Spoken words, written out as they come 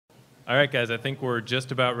All right, guys, I think we're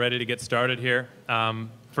just about ready to get started here.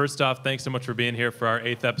 First off, thanks so much for being here for our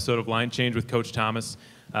 8th episode of Line Change with Coach Thomas.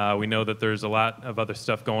 We know that there's a lot of other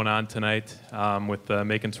stuff going on tonight with the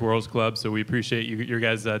Macon Swirls Club, so we appreciate your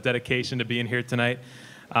guys' dedication to being here tonight.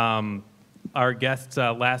 Our guests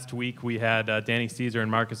last week, we had Danny Caesar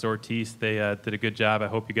and Marcus Ortiz. They did a good job. I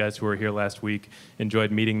hope you guys who were here last week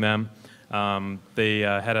enjoyed meeting them. They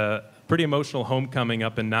had a pretty emotional homecoming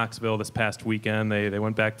up in Knoxville this past weekend. They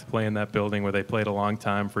went back to play in that building where they played a long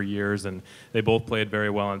time for years, and they both played very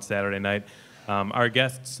well on Saturday night. Our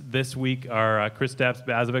guests this week are Kristaps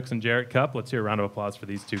Bazevics and Jarret Kup. Let's hear a round of applause for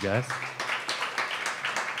these two guys.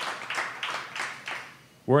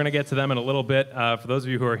 We're going to get to them in a little bit. For those of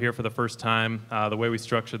you who are here for the first time, the way we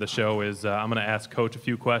structure the show is I'm going to ask Coach a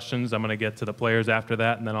few questions. I'm going to get to the players after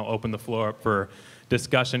that, and then I'll open the floor up for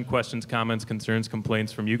discussion, questions, comments, concerns,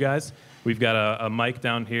 complaints from you guys. We've got a mic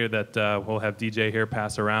down here that we'll have DJ here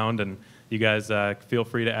pass around, and you guys feel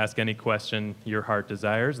free to ask any question your heart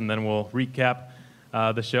desires, and then we'll recap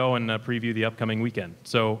the show and preview the upcoming weekend.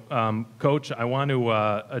 So, Coach, I want to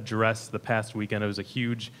address the past weekend. It was a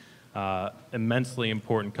huge, immensely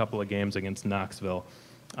important couple of games against Knoxville.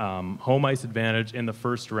 Home ice advantage in the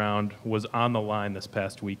first round was on the line this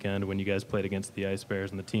past weekend when you guys played against the Ice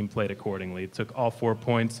Bears, and the team played accordingly. It took all 4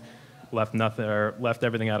 points, left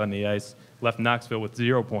everything out on the ice, left Knoxville with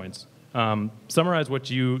 0 points. Summarize what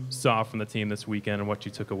you saw from the team this weekend and what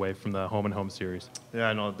you took away from the home-and-home series. Yeah,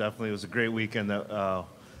 I know, definitely. It was a great weekend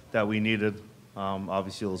that we needed.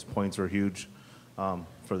 Obviously, those points were huge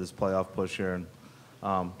for this playoff push here.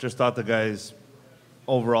 And just thought the guys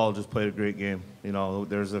overall just played a great game. You know,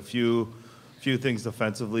 there's a few things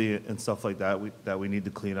defensively and stuff like that we need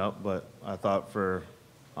to clean up. But I thought for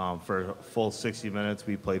a full 60 minutes,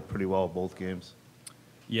 we played pretty well both games.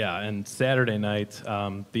 Yeah, and Saturday night,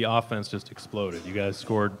 the offense just exploded. You guys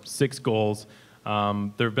scored 6 goals. There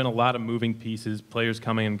have been a lot of moving pieces, players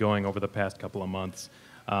coming and going over the past couple of months.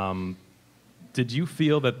 Did you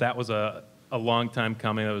feel that was a long time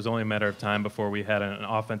coming? It was only a matter of time before we had an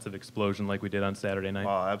offensive explosion like we did on Saturday night?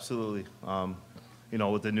 Oh, absolutely. You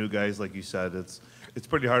know, with the new guys, like you said, it's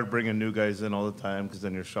pretty hard bringing new guys in all the time because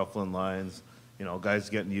then you're shuffling lines. You know, guys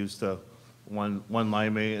getting used to one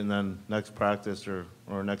line mate, and then next practice or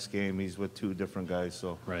next game he's with 2 different guys.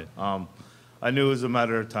 So right. I knew it was a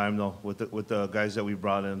matter of time though with the guys that we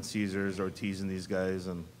brought in, Caesars, Ortiz, and these guys,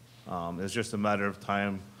 and it's just a matter of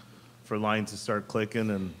time for lines to start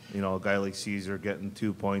clicking, and you know, a guy like Caesar getting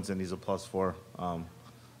 2 points and he's a +4.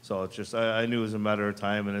 So it's just I knew it was a matter of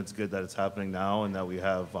time, and it's good that it's happening now and that we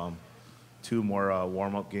have 2 more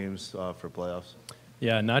warm-up games for playoffs.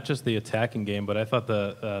 Yeah, not just the attacking game, but I thought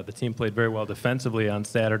the team played very well defensively on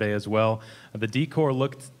Saturday as well. The D-corps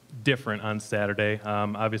looked different on Saturday,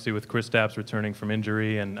 obviously with Kristaps returning from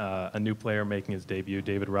injury and a new player making his debut,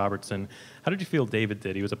 David Robertson. How did you feel David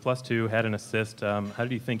did? He was a +2, had an assist. How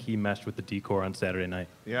did you think he meshed with the D-corps on Saturday night?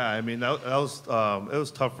 Yeah, I mean, it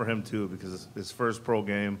was tough for him too because his first pro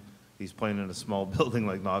game, he's playing in a small building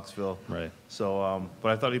like Knoxville. Right. So,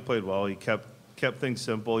 but I thought he played well. He kept things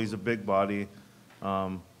simple. He's a big body.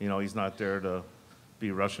 You know, he's not there to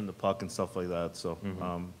be rushing the puck and stuff like that. So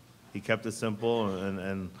he kept it simple,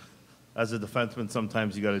 and as a defenseman,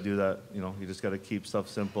 sometimes you got to do that. You know, you just got to keep stuff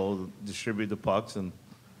simple, distribute the pucks, and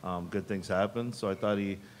good things happen. So I thought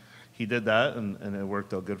he did that, and it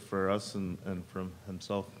worked out good for us and for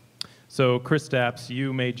himself. So Kristaps,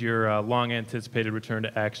 you made your long-anticipated return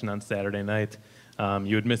to action on Saturday night.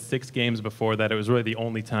 You had missed 6 games before that. It was really the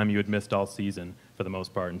only time you had missed all season for the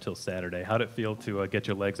most part until Saturday. How did it feel to get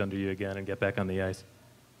your legs under you again and get back on the ice?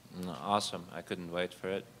 Awesome. I couldn't wait for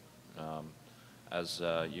it. As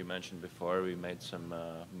you mentioned before, we made some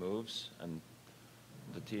moves, and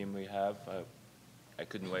the team we have, I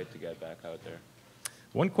couldn't wait to get back out there.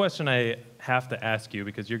 One question I have to ask you,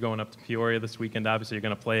 because you're going up to Peoria this weekend, obviously you're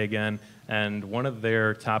going to play again, and one of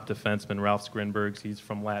their top defensemen, Ralph Skrinbergs, he's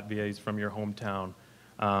from Latvia, he's from your hometown.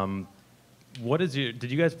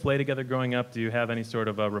 Did you guys play together growing up? Do you have any sort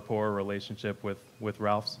of a rapport or relationship with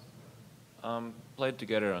Ralph's? Played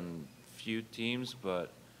together on few teams,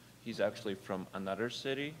 but he's actually from another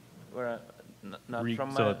city, where not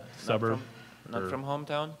from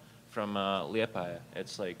hometown. From Liepāja.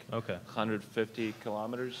 It's like 150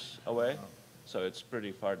 kilometers away, so it's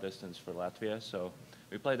pretty far distance for Latvia. So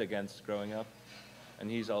we played against growing up, and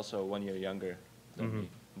he's also 1 year younger than me.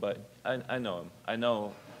 But I know him. I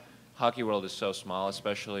know hockey world is so small,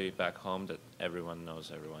 especially back home, that everyone knows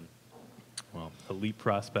everyone. Well, elite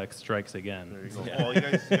prospect strikes again. There you go. Yeah. Well, you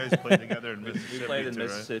guys played together in Mississippi. We played in too,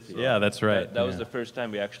 Mississippi. Right? So yeah, that's right. That was the first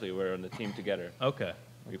time we actually were on the team together. Okay.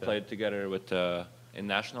 We played together with in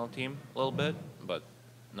national team a little bit, but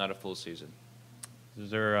not a full season. Is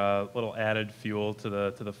there a little added fuel to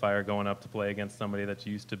the fire going up to play against somebody that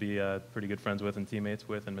you used to be pretty good friends with and teammates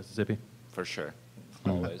with in Mississippi? For sure,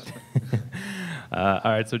 always. All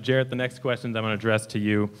right, so Jarret, the next questions I'm going to address to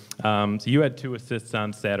you. So you had 2 assists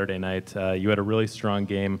on Saturday night. You had a really strong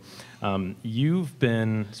game. You've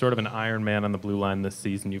been sort of an Iron Man on the blue line this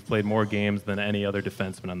season. You've played more games than any other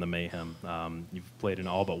defenseman on the Mayhem. You've played in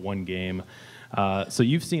all but 1 game. So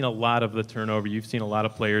you've seen a lot of the turnover. You've seen a lot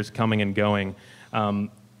of players coming and going.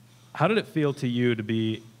 How did it feel to you to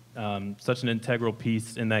be such an integral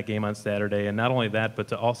piece in that game on Saturday? And not only that, but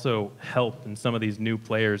to also help in some of these new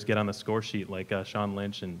players get on the score sheet like Sean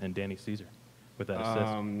Lynch and Danny Caesar with that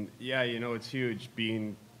assist? Yeah, you know, it's huge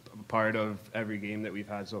being a part of every game that we've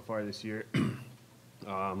had so far this year.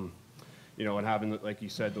 You know, and having, like you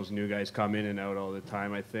said, those new guys come in and out all the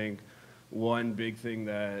time. I think one big thing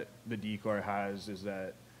that the D-Corps has is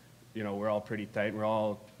that, you know, we're all pretty tight. We're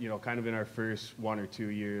all, you know, kind of in our first 1 or 2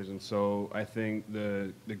 years. And so I think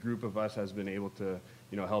the group of us has been able to,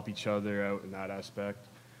 you know, help each other out in that aspect.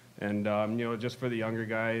 And, you know, just for the younger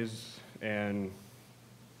guys and,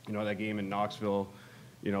 you know, that game in Knoxville,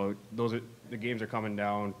 you know, the games are coming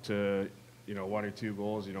down to, you know, 1 or 2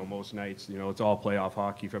 goals, you know, most nights. You know, it's all playoff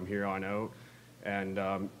hockey from here on out. And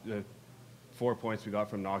the 4 points we got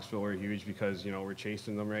from Knoxville were huge because, you know, we're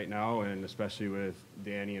chasing them right now, and especially with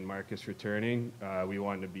Danny and Marcus returning, we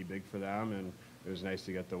wanted to be big for them, and it was nice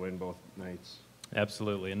to get the win both nights.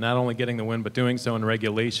 Absolutely. And not only getting the win, but doing so in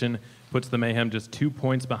regulation puts the Mayhem just 2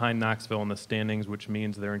 points behind Knoxville in the standings, which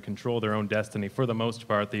means they're in control of their own destiny for the most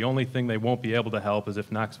part. The only thing they won't be able to help is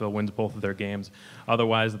if Knoxville wins both of their games.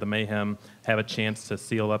 Otherwise, the Mayhem have a chance to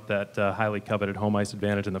seal up that highly coveted home ice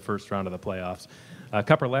advantage in the first round of the playoffs.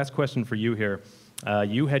 Cupper, last question for you here.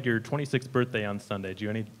 You had your 26th birthday on Sunday. Did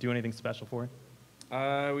you do anything special for it?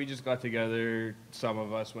 We just got together. Some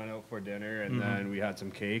of us went out for dinner, and then we had some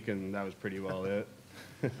cake, and that was pretty well it.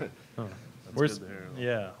 Oh. Where's, good to hear.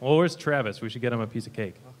 Yeah. Well, where's Travis? We should get him a piece of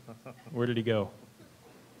cake. Where did he go?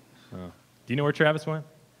 Oh. Do you know where Travis went?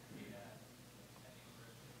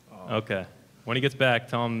 Oh. Okay. When he gets back,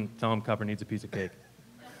 tell him Cupper needs a piece of cake.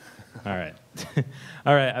 All right.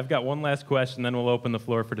 All right, I've got one last question, then we'll open the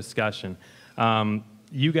floor for discussion.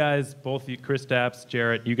 You guys, both you, Kristaps,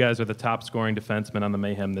 Jarret, you guys are the top scoring defensemen on the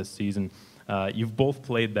Mayhem this season. You've both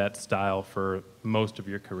played that style for most of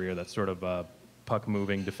your career, that sort of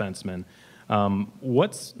puck-moving defenseman.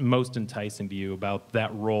 What's most enticing to you about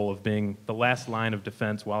that role of being the last line of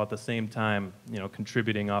defense while at the same time, you know,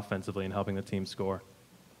 contributing offensively and helping the team score?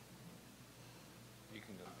 You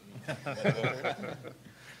can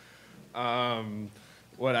go.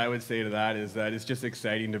 What I would say to that is that it's just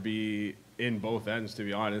exciting to be in both ends, to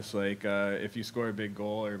be honest. Like, if you score a big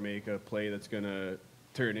goal or make a play that's going to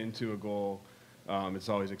turn into a goal, it's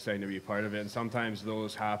always exciting to be a part of it. And sometimes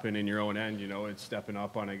those happen in your own end, you know, it's stepping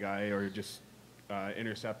up on a guy or just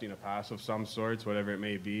intercepting a pass of some sorts, whatever it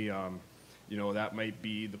may be. You know, that might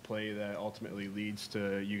be the play that ultimately leads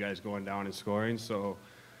to you guys going down and scoring. So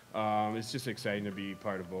it's just exciting to be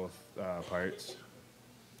part of both parts.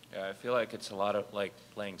 Yeah, I feel like it's a lot of like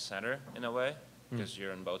playing center in a way, because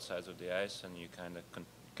you're on both sides of the ice and you kind of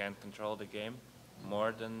can control the game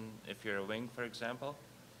more than if you're a wing, for example.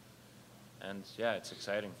 And yeah, it's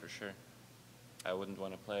exciting for sure. I wouldn't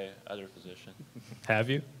want to play other position. Have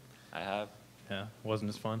you? I have. Yeah, wasn't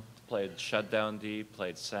as fun? Played shutdown D,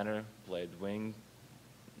 played center, played wing.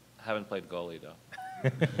 Haven't played goalie though.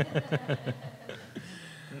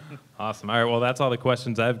 Awesome. All right, well, that's all the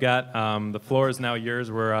questions I've got. The floor is now yours.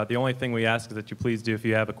 The only thing we ask is that you please do, if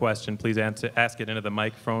you have a question, please ask it into the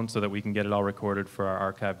microphone so that we can get it all recorded for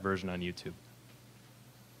our archived version on YouTube.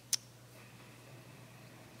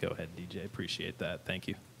 Go ahead, DJ. Appreciate that. Thank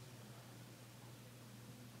you.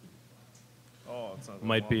 Oh, it's not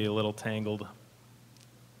Might be a little tangled.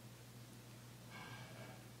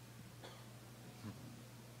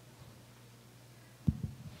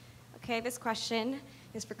 Okay, this question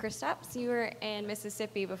is for Kristaps. You were in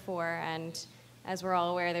Mississippi before, and as we're all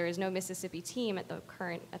aware, there is no Mississippi team at the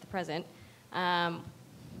present.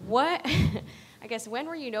 What, I guess, when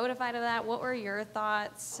were you notified of that? What were your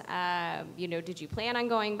thoughts? You know, did you plan on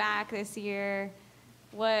going back this year?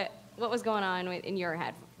 What was going on in your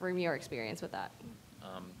head from your experience with that?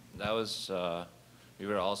 That was, we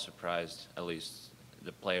were all surprised, at least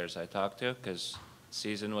the players I talked to, because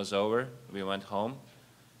season was over. We went home,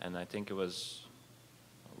 and I think it was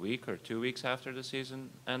a week or 2 weeks after the season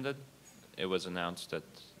ended, it was announced that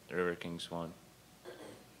the River Kings won't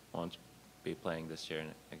be playing this year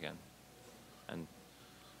again. And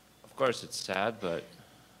of course it's sad, but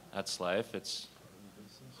that's life. It's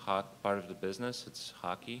part of the business. It's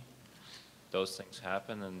hockey. Those things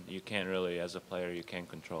happen, and you can't really, as a player, you can't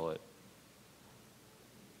control it.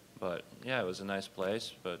 But yeah, it was a nice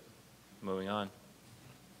place, but moving on.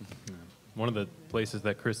 One of the places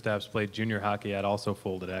that Kristaps played junior hockey at also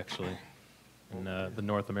folded, actually, in the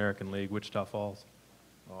North American League, Wichita Falls.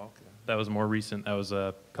 Oh, okay. That was more recent. That was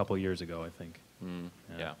a couple of years ago, I think.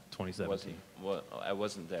 Yeah. 2017. I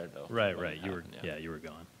wasn't there, though. Right. You were. Yeah, you were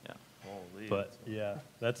gone. Yeah. Holy. But yeah,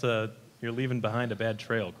 that's you're leaving behind a bad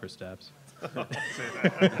trail, Kristaps.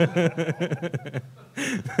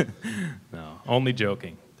 No, only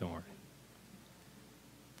joking. Don't worry.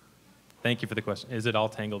 Thank you for the question. Is it all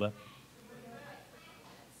tangled up?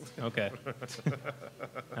 Okay.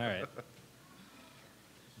 All right.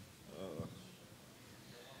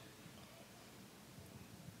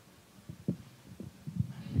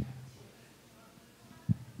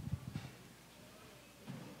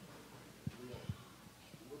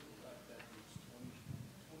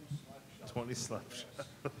 Slap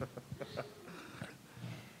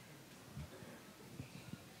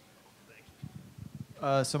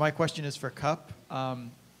shot. So my question is for Kup.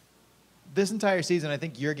 This entire season, I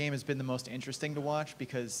think your game has been the most interesting to watch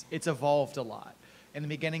because it's evolved a lot. In the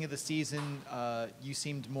beginning of the season, you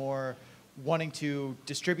seemed more wanting to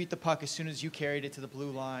distribute the puck as soon as you carried it to the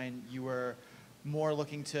blue line. You were more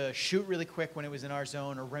looking to shoot really quick when it was in our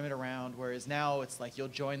zone or rim it around, whereas now it's like you'll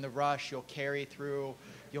join the rush, you'll carry through,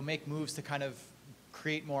 you'll make moves to kind of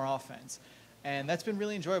create more offense. And that's been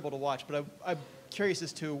really enjoyable to watch. But I'm curious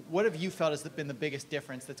as to what have you felt has been the biggest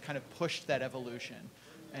difference that's kind of pushed that evolution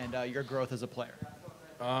and your growth as a player?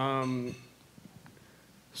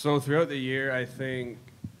 So throughout the year, I think,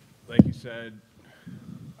 like you said,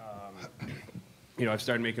 I've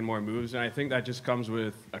started making more moves, and I think that just comes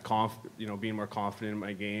with being more confident in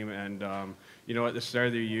my game. And at the start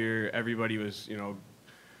of the year, everybody was,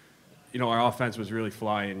 our offense was really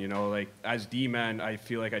flying. Like as D-men, I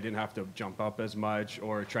feel like I didn't have to jump up as much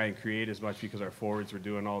or try and create as much because our forwards were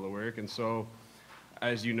doing all the work. And so,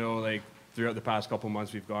 as you know, like throughout the past couple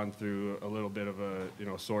months, we've gone through a little bit of a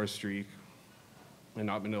sore streak and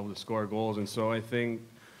not been able to score goals. And so I think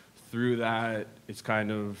through that, it's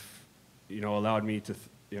kind of allowed me to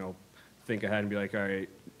think ahead and be like, all right,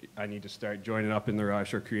 I need to start joining up in the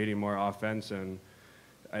rush or creating more offense. And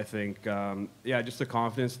I think, just a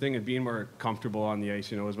confidence thing and being more comfortable on the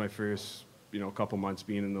ice. It was my first, couple months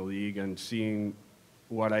being in the league and seeing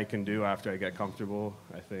what I can do after I get comfortable.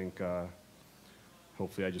 I think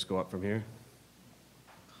hopefully I just go up from here.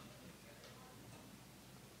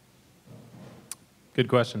 Good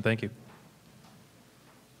question. Thank you.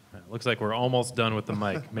 Looks like we're almost done with the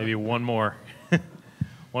mic. Maybe one more.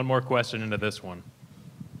 One more question into this one.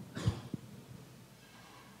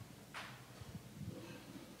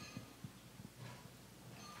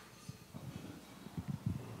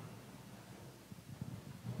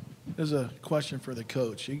 There's a question for the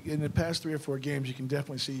coach. In the past 3 or 4 games, you can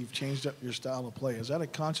definitely see you've changed up your style of play. Is that a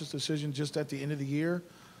conscious decision just at the end of the year?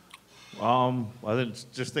 I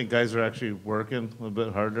just think guys are actually working a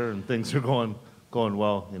bit harder and things are going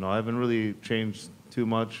well. I haven't really changed too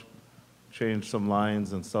much, changed some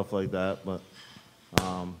lines and stuff like that, but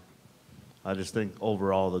I just think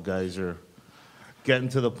overall the guys are getting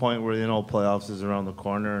to the point where playoffs is around the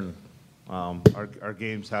corner, and our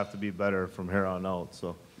games have to be better from here on out.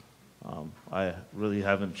 So I really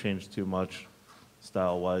haven't changed too much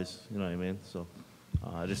style-wise. You know what I mean? So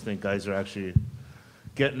I just think guys are actually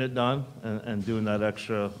getting it done and doing that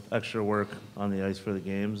extra work on the ice for the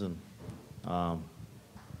games, and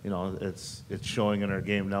it's showing in our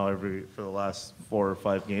game now for the last 4 or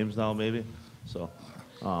 5 games now maybe. So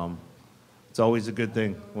it's always a good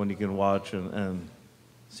thing when you can watch and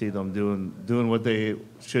see them doing what they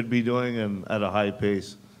should be doing and at a high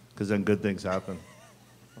pace, because then good things happen.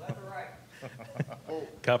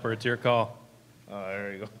 Cupper, it's your call.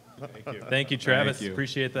 There you go. Thank you. Thank you, Travis. Thank you.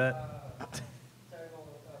 Appreciate that.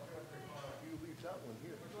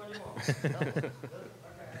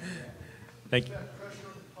 Thank you.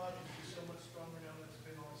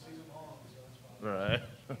 Right.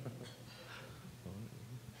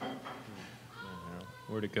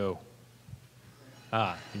 Where'd it go?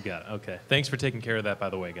 You got it. Okay. Thanks for taking care of that, by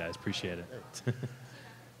the way, guys. Appreciate it.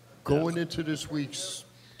 Going into this week's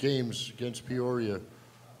games against Peoria,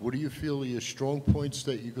 what do you feel are your strong points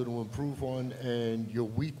that you're going to improve on and your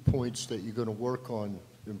weak points that you're going to work on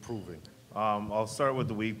improving? I'll start with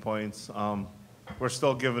the weak points. We're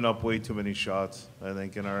still giving up way too many shots, I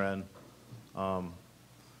think, in our end.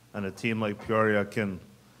 And a team like Peoria can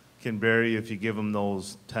bury if you give them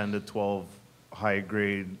those 10 to 12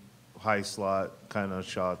 high-grade, high-slot kind of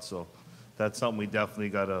shots. So that's something we definitely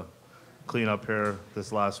got to clean up here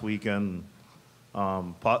this last weekend. I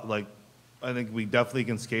think we definitely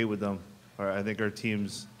can skate with them. I think our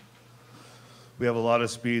teams, we have a lot of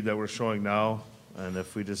speed that we're showing now, and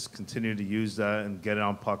if we just continue to use that and get it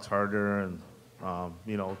on pucks harder, and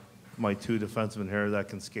my 2 defensemen here that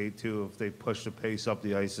can skate too, if they push the pace up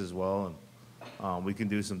the ice as well, and we can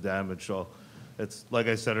do some damage. So it's like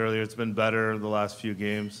I said earlier, it's been better the last few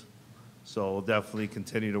games. So we'll definitely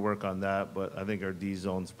continue to work on that, but I think our D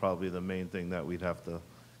zone's probably the main thing that we'd have to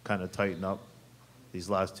kind of tighten up these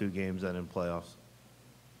last 2 games and in playoffs.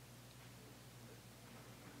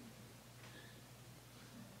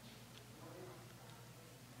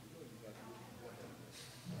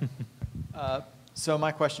 So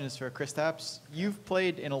my question is for Kristaps. You've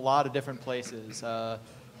played in a lot of different places.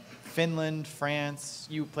 Finland, France,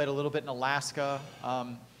 you played a little bit in Alaska.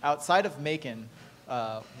 Outside of Macon,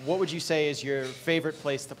 what would you say is your favorite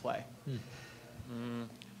place to play?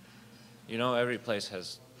 Every place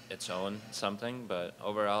has its own something, but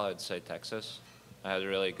overall I'd say Texas. I had a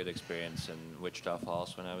really good experience in Wichita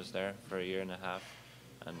Falls when I was there for a year and a half.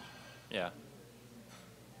 And yeah,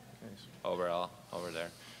 overall, over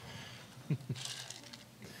there.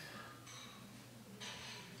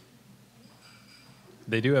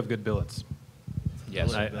 They do have good billets.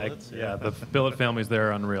 Yes. Yeah, the billet families there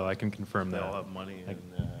are unreal. I can confirm They that. all have money.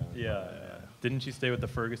 Yeah. Didn't you stay with the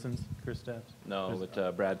Fergusons, Kristaps? No, with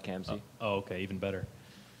Brad Kamsey. Oh, okay, even better.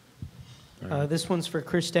 This one's for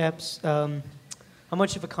Kristaps. How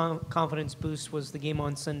much of a confidence boost was the game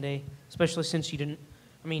on Sunday, especially since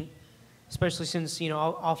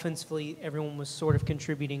offensively everyone was sort of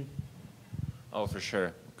contributing? Oh, for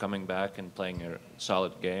sure. Coming back and playing a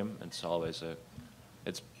solid game,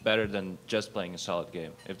 it's better than just playing a solid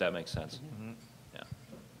game, if that makes sense. Mm-hmm.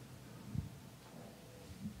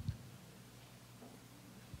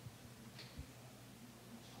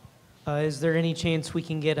 Yeah. Is there any chance we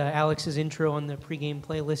can get Alex's intro on the pregame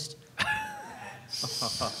playlist?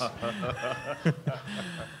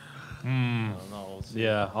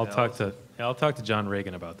 Yeah, I'll talk to John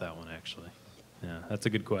Reagan about that one actually. Yeah, that's a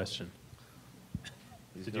good question.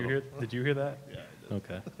 Did you hear that? Yeah.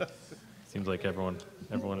 Okay. Seems like everyone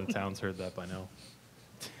in town's heard that by now.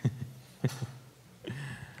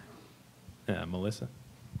 Yeah, Melissa.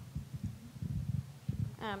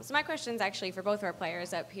 So my question is actually for both our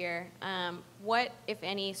players up here. What, if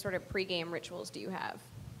any, sort of pregame rituals do you have?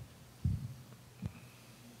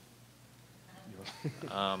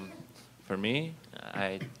 For me,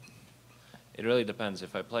 it really depends.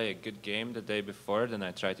 If I play a good game the day before, then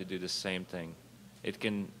I try to do the same thing. It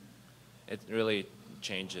really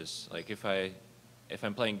changes. Like if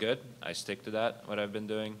I'm playing good, I stick to that, what I've been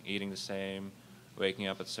doing, eating the same, waking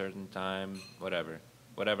up at a certain time, whatever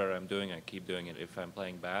I'm doing, I keep doing it. If I'm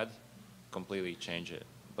playing bad, completely change it.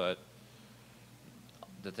 But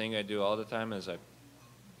the thing I do all the time is I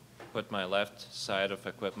put my left side of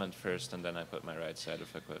equipment first, and then I put my right side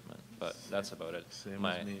of equipment. But that's about it. Same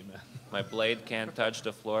as me, man. My blade can't touch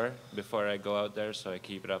the floor before I go out there, so I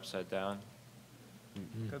keep it upside down.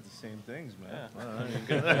 Got the same things, man. Yeah.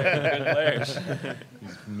 Good players.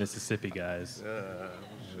 These Mississippi guys.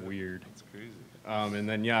 Weird. It's crazy. And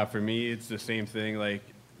then, yeah, for me, it's the same thing. Like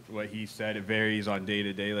what he said, it varies on day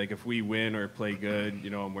to day. Like if we win or play good,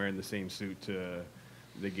 I'm wearing the same suit to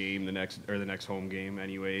the game, the next home game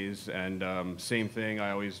anyways. And same thing,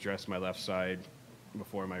 I always dress my left side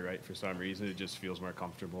before my right for some reason. It just feels more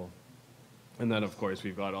comfortable. And then, of course,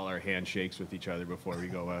 we've got all our handshakes with each other before we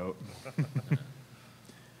go out.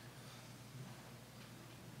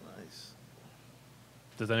 Nice.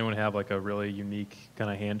 Does anyone have like a really unique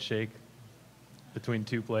kind of handshake between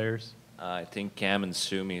two players? I think Cam and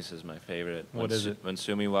Sumi's is my favorite. What is it? When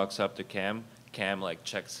Sumi walks up to Cam like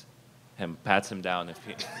checks him, pats him down if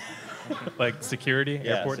he. Like security?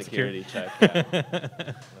 Yeah, Airport security check.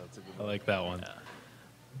 Yeah. I like that one. Yeah.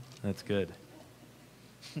 That's good.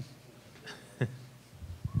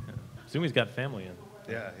 Sumi's got family in.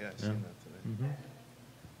 Yeah, I've seen that today. Mm-hmm.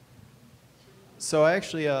 So I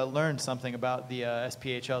actually learned something about the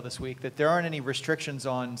SPHL this week, that there aren't any restrictions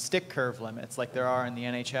on stick curve limits like there are in the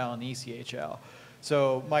NHL and the ECHL.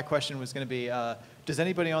 So my question was going to be, does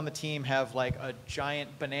anybody on the team have like a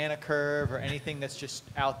giant banana curve or anything that's just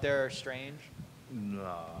out there or strange?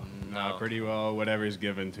 No, pretty well whatever's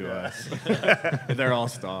given to us. They're all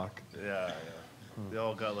stock. Yeah. They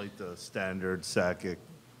all got like the standard Sakic,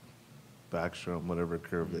 Backstrom, whatever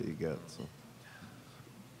curve that you get. So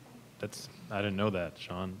I didn't know that,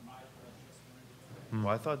 Sean. Well,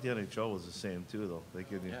 I thought the NHL was the same too, though. They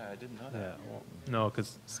give you. Yeah, I didn't know that. Yeah, well, no,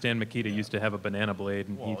 because Stan Mikita used to have a banana blade,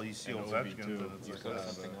 and Well, he you see And Ovechkin's too. and it's You like cook that.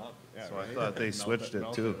 something up. So I thought they switched it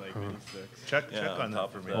too. Check Yeah, on that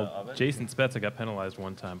top for of me. the well, oven. Jason Spezza got penalized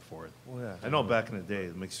one time for it. Well, yeah. I know back in the day,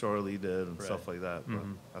 McSorley did and Right. stuff like that, but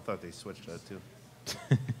I thought they switched that too.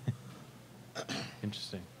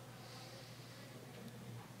 Interesting.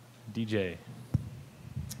 DJ.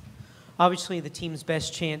 Obviously, the team's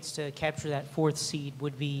best chance to capture that fourth seed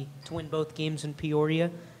would be to win both games in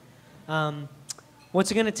Peoria.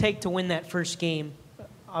 What's it going to take to win that first game?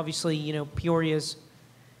 Obviously, Peoria's,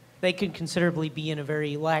 they could considerably be in a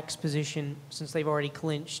very lax position since they've already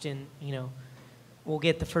clinched and, will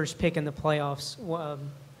get the first pick in the playoffs.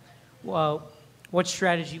 What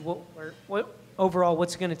strategy, what overall,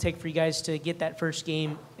 what's it going to take for you guys to get that first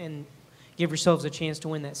game and give yourselves a chance to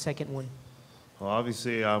win that second one? Well,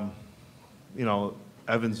 obviously,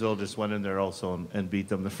 Evansville just went in there also and beat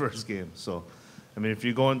them the first game. So, I mean, if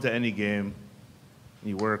you go into any game,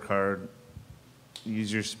 you work hard,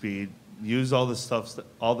 use your speed, use all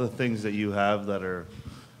the things that you have that are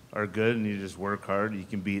good, and you just work hard, you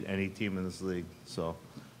can beat any team in this league. So,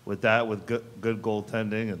 with that, with good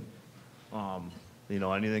goaltending, and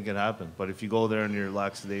anything can happen. But if you go there and you're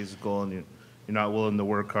lackadaisical and you're not willing to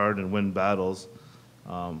work hard and win battles,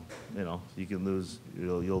 you can lose.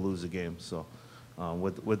 You'll lose a game. So,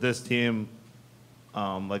 with this team,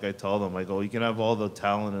 like I tell them, I go, you can have all the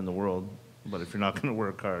talent in the world, but if you're not going to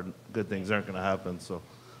work hard, good things aren't going to happen. So,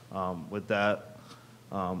 with that,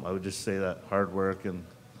 I would just say that hard work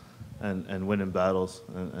and winning battles,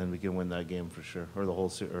 and we can win that game for sure, or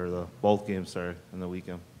the both games, in the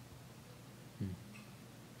weekend.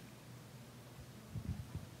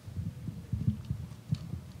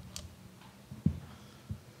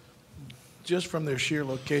 Just from their sheer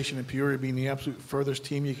location in Peoria being the absolute furthest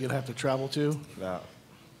team you could have to travel to, Yeah.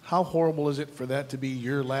 how horrible is it for that to be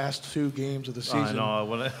your last 2 games of the season? I know.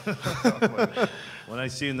 When I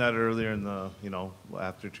seen that earlier in the,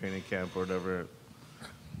 after training camp or whatever,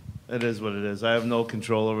 it is what it is. I have no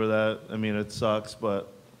control over that. I mean, it sucks,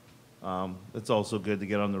 but it's also good to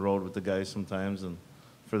get on the road with the guys sometimes, and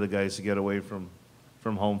for the guys to get away from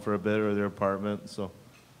home for a bit or their apartment. So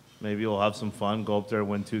maybe we'll have some fun, go up there,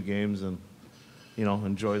 win 2 games, and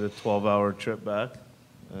enjoy the 12-hour trip back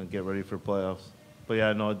and get ready for playoffs. But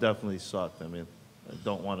yeah, no, it definitely sucked. I mean, I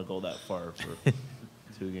don't want to go that far for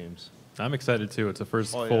 2 games. I'm excited too. It's the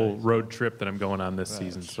first Oh, yeah. full road trip that I'm going on this Right.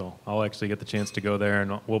 season, so I'll actually get the chance to go there,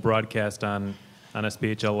 and we'll broadcast on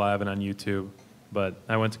SPHL Live and on YouTube. But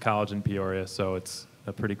I went to college in Peoria, so it's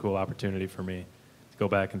a pretty cool opportunity for me to go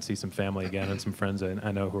back and see some family again and some friends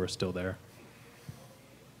I know who are still there.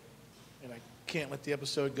 And I can't let the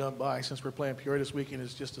episode go by since we're playing Peoria this weekend,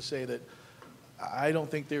 is just to say that I don't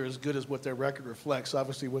think they're as good as what their record reflects,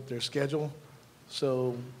 obviously, with their schedule.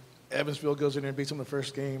 So Evansville goes in there and beats them the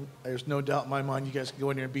first game. There's no doubt in my mind you guys can go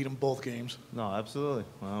in there and beat them both games. No, absolutely.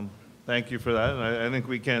 Thank you for that, and I think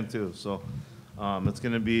we can too. So it's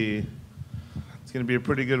going to be a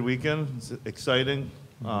pretty good weekend. It's exciting.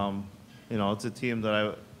 It's a team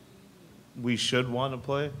that we should want to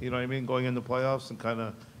play. You know what I mean? Going into playoffs and kind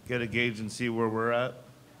of get a gauge and see where we're at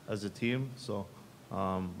as a team. So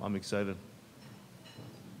I'm excited.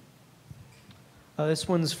 This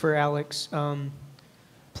one's for Alex.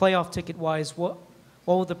 Playoff ticket-wise, what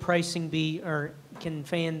will the pricing be, or can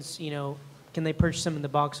fans, can they purchase them in the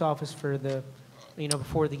box office for the,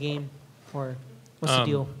 before the game, or what's the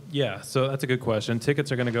deal? Yeah, so that's a good question.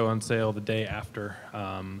 Tickets are going to go on sale the day after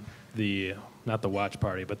not the watch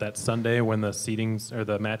party, but that Sunday when the seedings or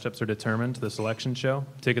the matchups are determined, the selection show.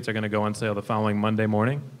 Tickets are going to go on sale the following Monday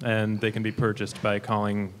morning, and they can be purchased by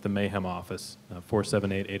calling the Mayhem office,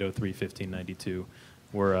 478-803-1592.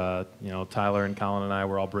 We're, Tyler and Colin and I,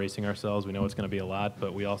 we're all bracing ourselves. We know it's going to be a lot,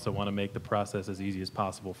 but we also want to make the process as easy as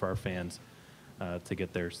possible for our fans to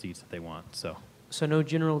get their seats that they want. So no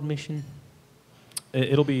general admission?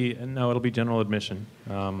 it'll be general admission.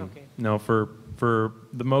 Okay. No, for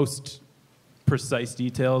the most precise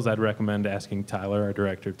details, I'd recommend asking Tyler, our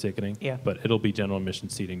director of ticketing. Yeah. But it'll be general admission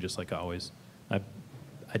seating just like always. I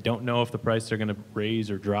don't know if the prices are going to raise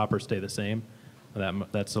or drop or stay the same.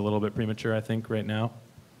 That's a little bit premature, I think, right now.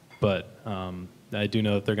 But I do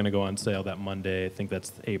know that they're going to go on sale that Monday. I think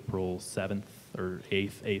that's April 7th or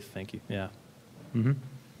 8th. 8th, thank you. Yeah. Mm-hmm.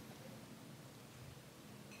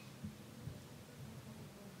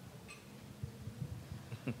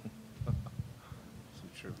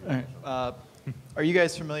 All right. Are you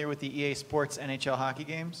guys familiar with the EA Sports NHL hockey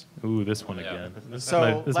games? Ooh, this one again. This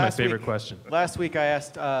So is my last favorite week- question. Last week I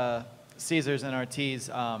asked Caesars and Ortiz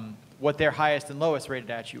what their highest and lowest rated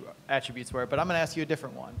attributes were, but I'm going to ask you a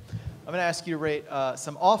different one. I'm going to ask you to rate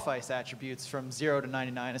some off-ice attributes from 0 to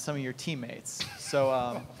 99 of some of your teammates.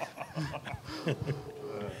 So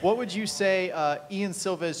what would you say Ian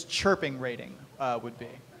Silva's chirping rating would be?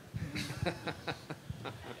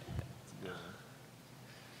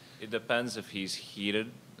 It depends if he's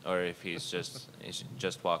heated or if he's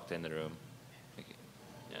just walked in the room.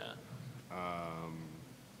 Yeah.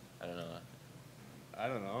 I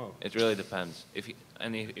don't know. It really depends. If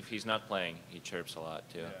he's not playing, he chirps a lot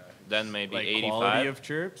too. Yeah. Then maybe like 85. Quality of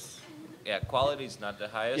chirps? Yeah, quality's not the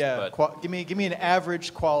highest. Yeah, but give me an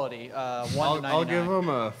average quality. 1 to 99. I'll give him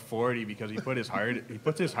a 40 because he puts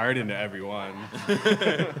his heart into every one.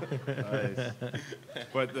 Nice.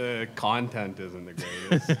 But the content isn't the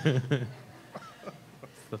greatest. It's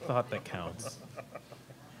the thought that counts.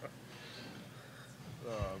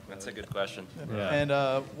 That's a good question. Yeah. And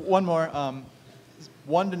one more.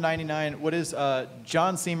 1 to 99. What is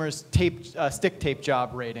John Seamer's stick tape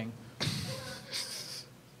job rating?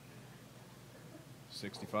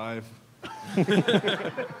 65. Good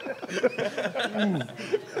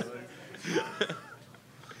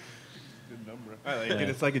number. I like it.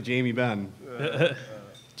 It's like a Jamie Benn.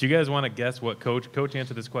 Do you guys want to guess what Coach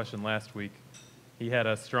answered this question last week? He had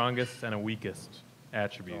a strongest and a weakest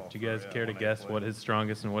attribute. Do you guys care to guess what his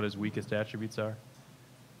strongest and what his weakest attributes are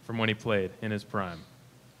from when he played in his prime?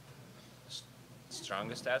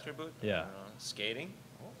 Strongest attribute? Yeah. Skating?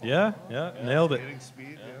 Yeah, nailed it. Skating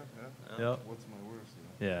speed, yeah. Yep. What's my worst?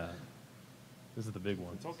 Yeah. This is the big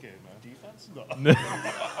one. It's okay, man. Defense? No. I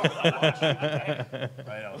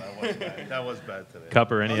know, that was bad. That was bad today.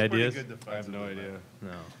 Cupper, any ideas? Good I have no idea.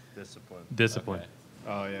 No. Discipline. Okay.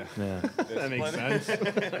 Oh, yeah. Yeah. That makes sense.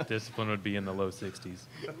 Discipline would be in the low 60s.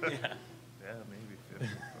 Yeah, maybe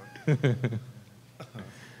 50.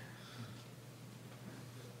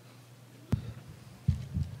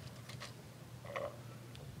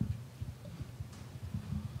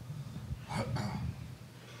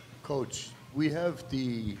 Coach, we have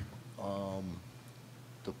the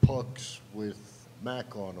pucks with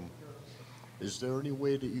Mac on them. Is there any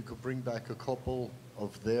way that you could bring back a couple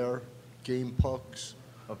of their game pucks?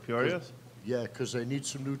 Of Peoria's? Yeah, because I need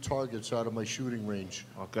some new targets out of my shooting range.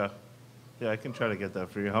 Okay. Yeah, I can try to get that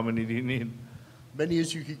for you. How many do you need? Many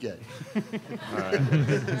as you could get. All right.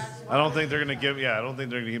 I don't think they're gonna give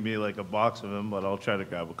me like a box of them, but I'll try to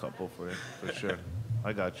grab a couple for you for sure.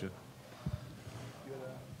 I got you.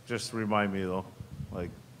 Just remind me though, like,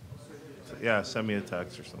 yeah, send me a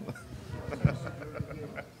text or something.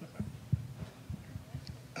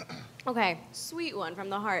 Okay, sweet one from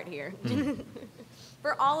the heart here.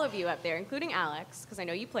 For all of you up there, including Alex, because I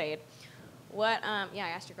know you played, what, yeah, I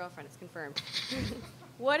asked your girlfriend, it's confirmed.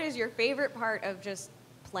 What is your favorite part of just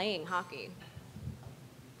playing hockey?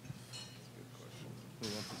 Who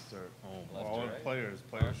wants to start? Left All or right? players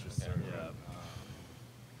should start. Yeah.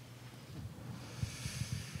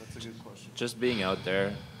 That's a good question. Just being out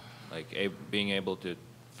there, like being able to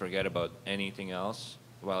forget about anything else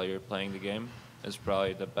while you're playing the game is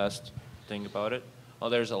probably the best thing about it. Well,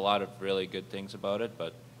 there's a lot of really good things about it,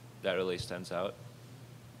 but that really stands out,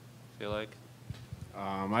 I feel like.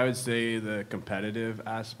 I would say the competitive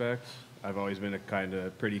aspect. I've always been a kind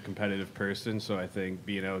of pretty competitive person, so I think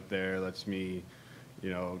being out there lets me,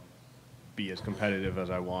 be as competitive as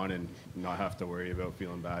I want and not have to worry about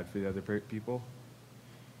feeling bad for the other people.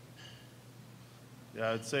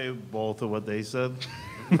 Yeah, I'd say both of what they said,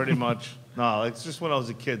 pretty much. No, it's just when I was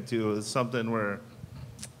a kid too. It's something where,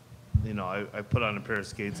 I put on a pair of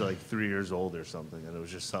skates at like 3 years old or something, and it was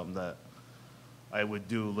just something that I would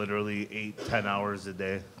do literally 8-10 hours a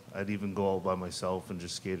day. I'd even go out by myself and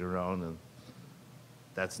just skate around, and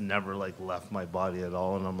that's never like left my body at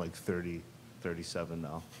all. And I'm like 30, 37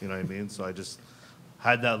 now. You know what I mean? So I just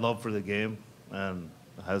had that love for the game, and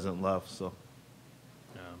it hasn't left. So.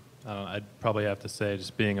 I'd probably have to say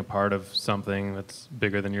just being a part of something that's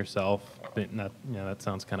bigger than yourself. That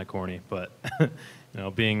sounds kind of corny, but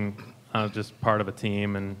being just part of a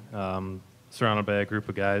team and surrounded by a group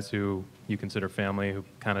of guys who you consider family, who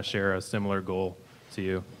kind of share a similar goal to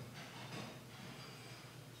you.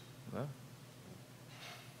 Yeah.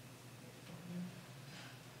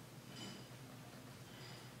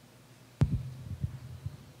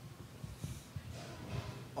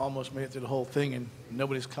 Almost made it through the whole thing, and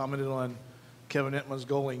nobody's commented on Kevin Ettman's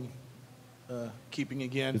goaling, keeping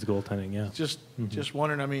again. His goaltending, yeah. Just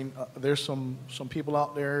wondering. I mean, there's some people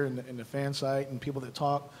out there in the fan site and people that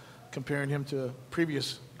talk, comparing him to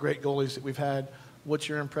previous great goalies that we've had. What's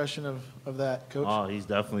your impression of that, Coach? Oh, he's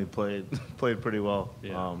definitely played pretty well.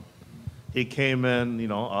 Yeah. he came in, you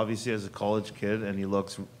know, obviously as a college kid, and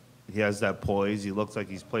he has that poise. He looks like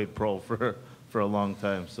he's played pro for a long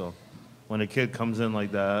time. So when a kid comes in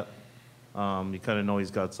like that, you kind of know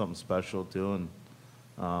he's got something special too.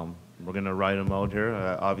 And we're gonna ride him out here.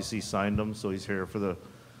 I obviously signed him, so he's here for the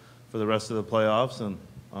rest of the playoffs. And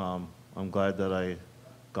I'm glad that I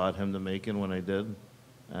got him to Macon when I did.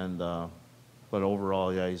 And but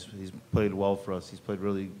overall, yeah, he's played well for us. He's played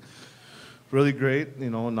really, really great. You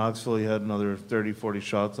know, in Knoxville, he had another 30, 40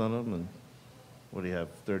 shots on him, and what do you have,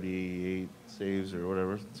 38 saves or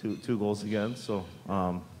whatever, two goals against. So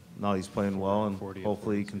now he's playing well, and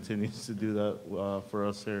hopefully he continues to do that for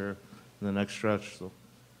us here in the next stretch. So.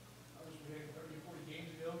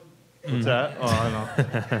 What's that? Oh, I know.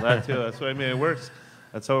 That too. That's what I mean. It works.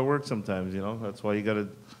 That's how it works sometimes, you know. That's why you got to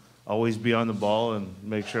always be on the ball and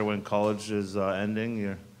make sure when college is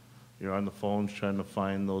ending, you're on the phone trying to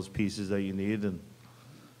find those pieces that you need. And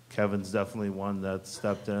Kevin's definitely one that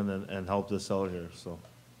stepped in and helped us out here. So.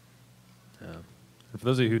 Yeah. And for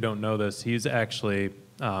those of you who don't know this, he's actually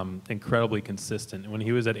incredibly consistent. When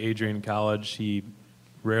he was at Adrian College, he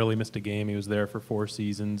rarely missed a game. He was there for 4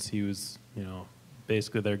 seasons. He was, you know,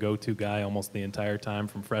 basically their go-to guy almost the entire time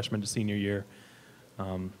from freshman to senior year.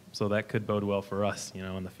 So that could bode well for us, you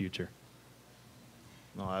know, in the future.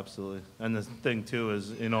 No, absolutely. And the thing, too,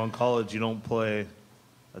 is, you know, in college you don't play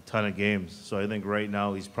a ton of games. So I think right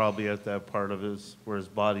now he's probably at that part of where his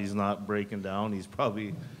body's not breaking down. He's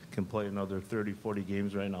probably can play another 30, 40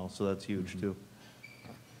 games right now. So that's huge, too.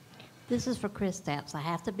 This is for Kristaps. I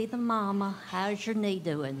have to be the mama. How's your knee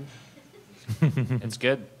doing? It's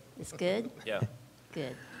good. It's good? Yeah.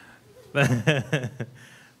 Good.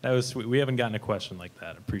 That was sweet. We haven't gotten a question like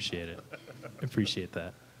that. Appreciate it. Appreciate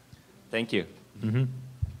that. Thank you. Mm-hmm.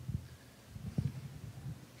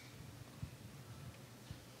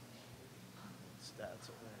 Stats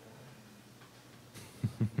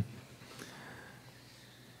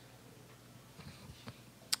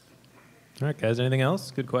All right, guys. Anything else?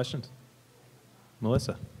 Good questions.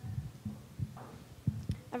 Melissa.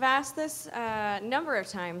 I've asked this a number of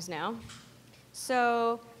times now.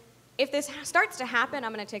 So if this starts to happen,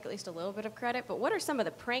 I'm going to take at least a little bit of credit, but what are some of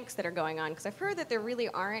the pranks that are going on? Because I've heard that there really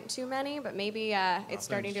aren't too many, but maybe it's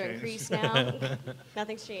starting to increase now.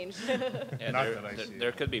 Nothing's changed. Yeah,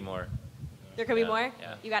 there could be more. There could be more?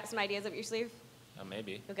 Yeah. You got some ideas up your sleeve?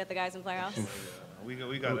 Maybe. You'll get the guys in playoffs? We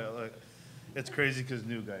got it. Like, it's crazy because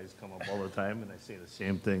new guys come up all the time, and I say the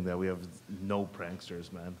same thing, that we have no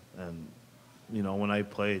pranksters, man. And, you know, when I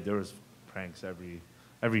played, there was pranks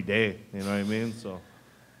every day, you know what I mean? So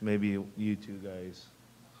maybe you two guys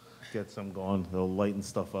get some going. They'll lighten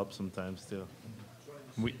stuff up sometimes, too.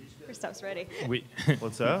 Kristaps ready.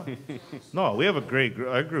 What's that? No, we have a great group.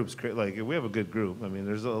 Our group's great. Like, we have a good group. I mean,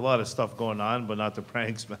 there's a lot of stuff going on, but not the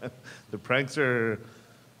pranks, man. The pranks are,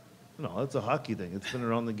 it's a hockey thing. It's been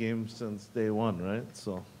around the game since day one, right?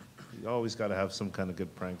 So you always got to have some kind of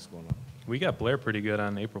good pranks going on. We got Blair pretty good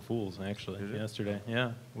on April Fools, actually, yesterday.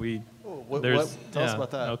 Yeah. Tell us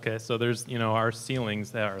about that. Okay, so there's, our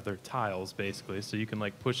ceilings that are, they're tiles, basically. So you can,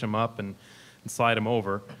 push them up and slide them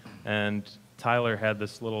over. And Tyler had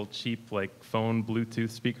this little cheap, phone Bluetooth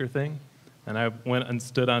speaker thing. And I went and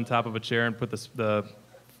stood on top of a chair and put the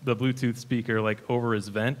Bluetooth speaker, over his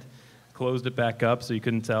vent, closed it back up so you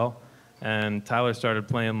couldn't tell. And Tyler started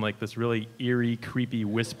playing, this really eerie, creepy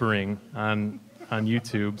whispering on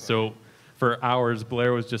YouTube. So for hours,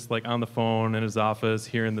 Blair was just on the phone in his office,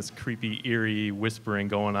 hearing this creepy, eerie whispering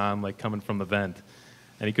going on, coming from the vent.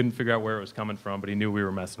 And he couldn't figure out where it was coming from, but he knew we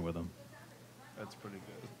were messing with him. That's pretty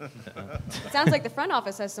good. It sounds like the front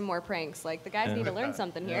office has some more pranks. The guys need to learn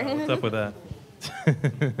something here. What's up with that?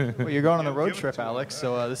 Well, you're going on the road trip, Alex,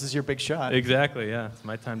 so this is your big shot. Exactly, yeah. It's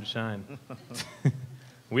my time to shine.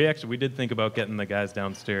 We did think about getting the guys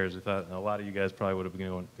downstairs. We thought a lot of you guys probably would have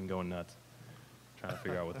been going nuts, trying to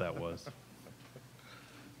figure out what that was.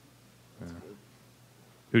 Yeah.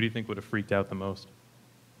 Who do you think would have freaked out the most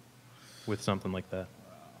with something like that?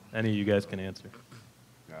 Any of you guys can answer.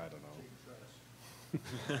 I don't know.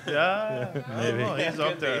 Yeah, maybe. He's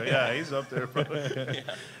up there. Yeah, he's up there. It's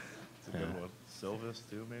a good one. Silvis,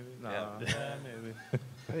 too, maybe? No, yeah, maybe.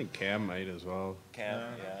 I think Cam might as well. Cam,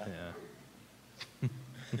 yeah.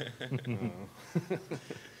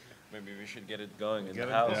 Maybe we should get it going in the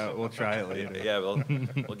house. Yeah, we'll try it later. Yeah,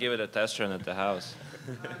 we'll give it a test run at the house.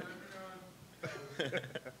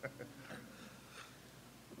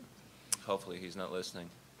 Hopefully he's not listening.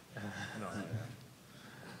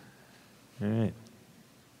 All right.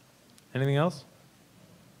 Anything else?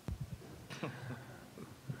 All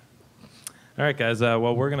right, guys.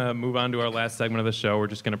 Well, we're going to move on to our last segment of the show. We're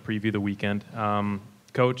just going to preview the weekend.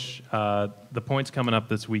 Coach, the points coming up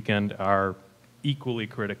this weekend are equally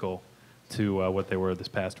critical to what they were this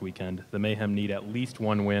past weekend. The Mayhem need at least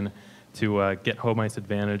one win to get home ice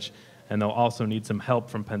advantage, and they'll also need some help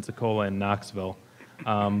from Pensacola and Knoxville.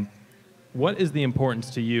 What is the importance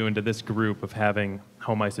to you and to this group of having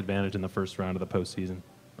home ice advantage in the first round of the postseason?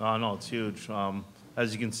 Oh, no, it's huge.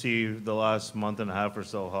 As you can see, the last month and a half or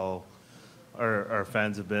so, how our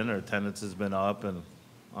fans have been, our attendance has been up, and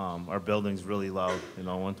our building's really loud. You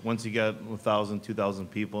know, once you get 1,000, 2,000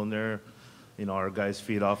 people in there, you know, our guys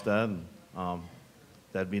feed off that, and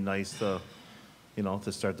that'd be nice to, you know,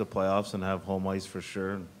 to start the playoffs and have home ice for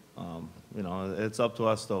sure. You know, it's up to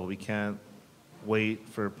us, though. We can't wait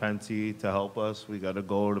for Penty to help us. We got to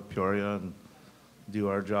go to Peoria and do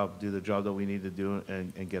our job, do the job that we need to do,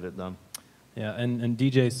 and get it done. Yeah, and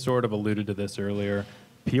DJ sort of alluded to this earlier.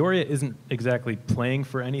 Peoria isn't exactly playing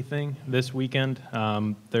for anything this weekend.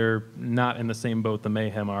 They're not in the same boat the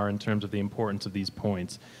Mayhem are in terms of the importance of these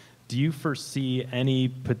points. Do you foresee any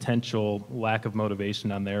potential lack of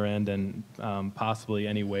motivation on their end, and possibly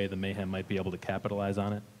any way the Mayhem might be able to capitalize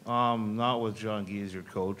on it? Not with John Gees, your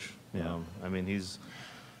coach. Yeah. I mean,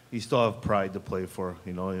 he still have pride to play for.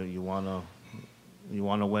 You know, you wanna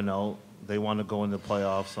win out. They want to go into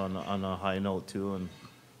playoffs on a high note too, and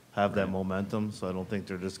have that momentum. So I don't think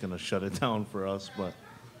they're just gonna shut it down for us. But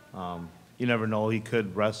you never know. He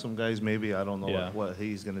could rest some guys. Maybe I don't know what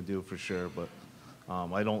he's gonna do for sure. But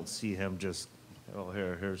I don't see him just, oh,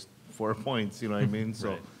 here's 4 points. You know what I mean?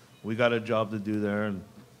 So we got a job to do there,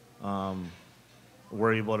 and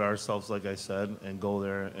worry about ourselves, like I said, and go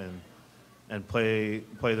there and play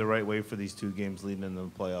the right way for these 2 games leading into the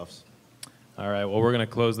playoffs. All right, well, we're going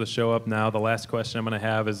to close the show up now. The last question I'm going to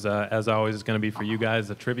have is, as always, is going to be for you guys,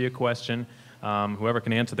 a trivia question. Whoever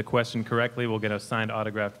can answer the question correctly will get a signed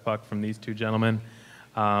autographed puck from these 2 gentlemen.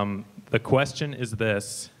 The question is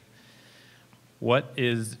this: what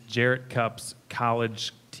is Jarret Kup's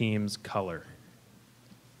college team's color?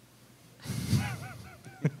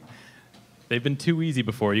 They've been too easy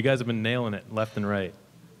before. You guys have been nailing it left and right.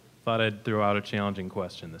 Thought I'd throw out a challenging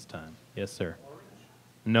question this time. Yes, sir.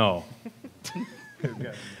 No.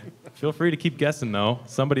 Feel free to keep guessing, though.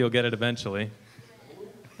 Somebody will get it eventually.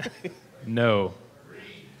 No.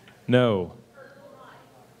 No.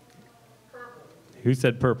 Who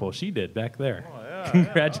said purple? She did back there. Oh, yeah,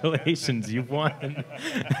 congratulations, you've won.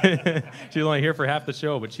 She's only here for half the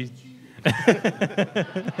show, but she's...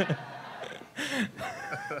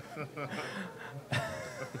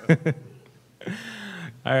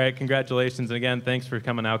 All right, congratulations. And again, thanks for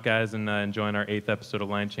coming out, guys, and enjoying our 8th episode of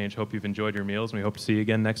Line Change. Hope you've enjoyed your meals, and we hope to see you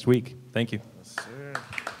again next week. Thank you. Yes, sir.